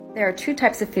There are two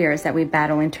types of fears that we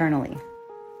battle internally.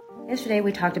 Yesterday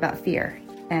we talked about fear,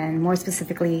 and more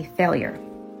specifically, failure.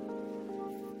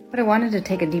 But I wanted to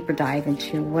take a deeper dive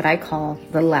into what I call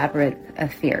the labyrinth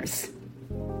of fears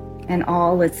and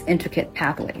all its intricate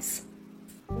pathways.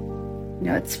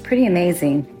 It's pretty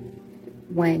amazing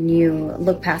when you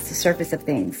look past the surface of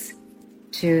things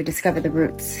to discover the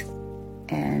roots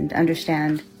and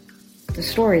understand the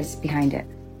stories behind it.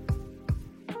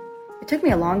 It took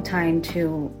me a long time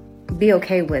to be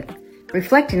okay with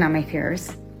reflecting on my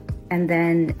fears and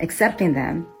then accepting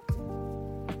them.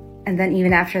 And then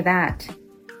even after that,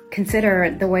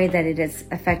 consider the way that it has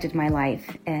affected my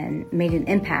life and made an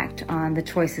impact on the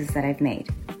choices that I've made.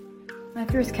 My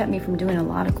fears kept me from doing a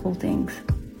lot of cool things.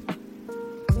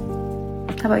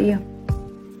 How about you?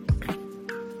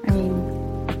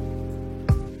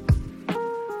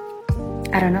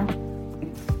 I don't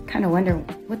know. Kind of wonder,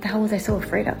 what the hell was I so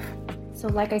afraid of? So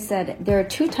like I said, there are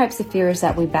two types of fears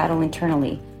that we battle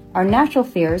internally. Our natural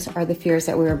fears are the fears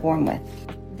that we were born with.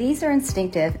 These are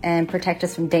instinctive and protect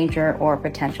us from danger or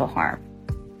potential harm.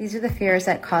 These are the fears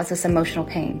that cause us emotional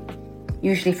pain,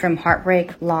 usually from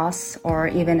heartbreak, loss, or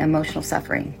even emotional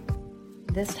suffering.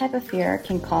 This type of fear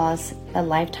can cause a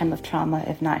lifetime of trauma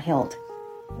if not healed.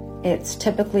 It's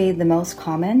typically the most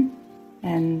common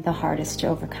and the hardest to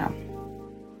overcome.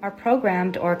 Our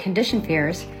programmed or conditioned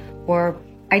fears, or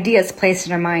ideas placed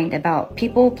in our mind about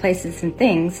people, places, and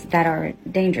things that are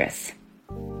dangerous.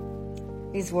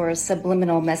 These were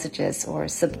subliminal messages or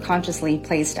subconsciously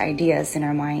placed ideas in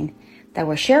our mind that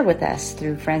were shared with us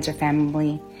through friends or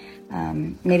family,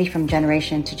 maybe from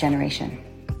generation to generation.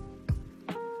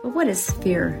 But what is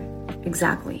fear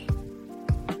exactly?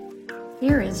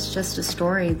 Fear is just a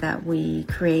story that we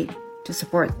create to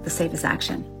support the safest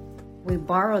action. We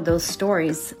borrow those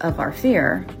stories of our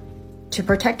fear to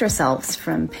protect ourselves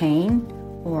from pain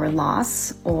or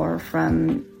loss or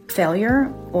from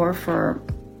failure or for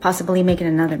possibly making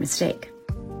another mistake.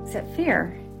 Except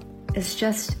fear is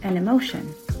just an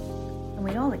emotion, and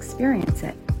we all experience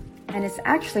it. And it's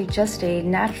actually just a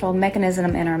natural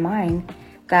mechanism in our mind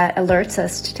that alerts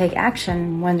us to take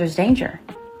action when there's danger.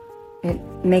 It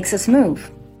makes us move.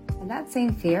 And that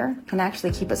same fear can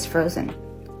actually keep us frozen,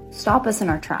 stop us in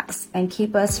our tracks, and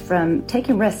keep us from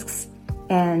taking risks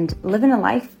and living a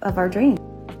life of our dreams.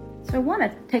 So I want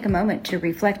to take a moment to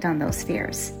reflect on those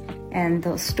fears and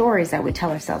those stories that we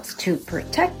tell ourselves to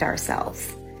protect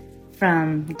ourselves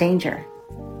from danger.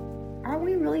 Are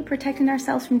we really protecting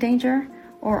ourselves from danger,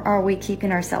 or are we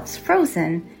keeping ourselves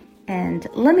frozen and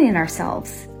limiting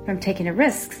ourselves from taking the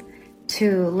risks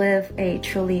to live a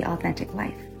truly authentic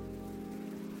life?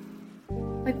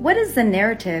 What is the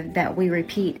narrative that we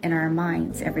repeat in our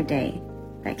minds every day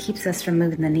that keeps us from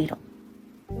moving the needle?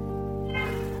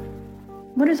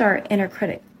 What is our inner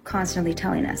critic constantly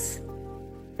telling us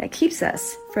that keeps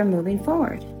us from moving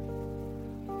forward?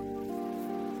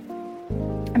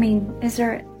 Is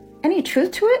there any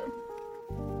truth to it?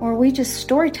 Or are we just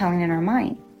storytelling in our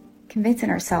mind, convincing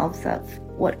ourselves of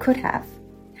what could have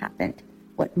happened,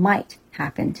 what might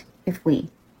happen if we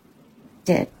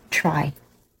did try?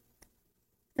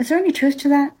 Is there any truth to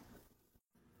that?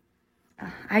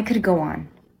 I could go on,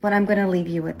 but I'm going to leave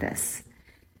you with this.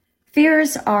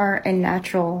 Fears are a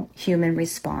natural human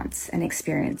response and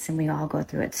experience, and we all go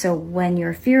through it. So when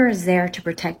your fear is there to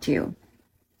protect you,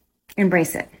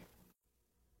 embrace it.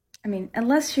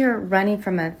 Unless you're running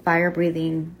from a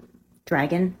fire-breathing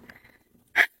dragon,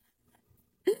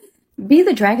 be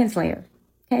the dragon slayer,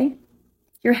 okay?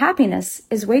 Your happiness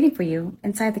is waiting for you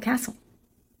inside the castle.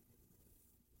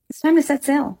 It's time to set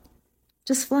sail.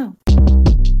 Just flow.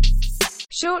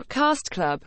 Shortcast Club.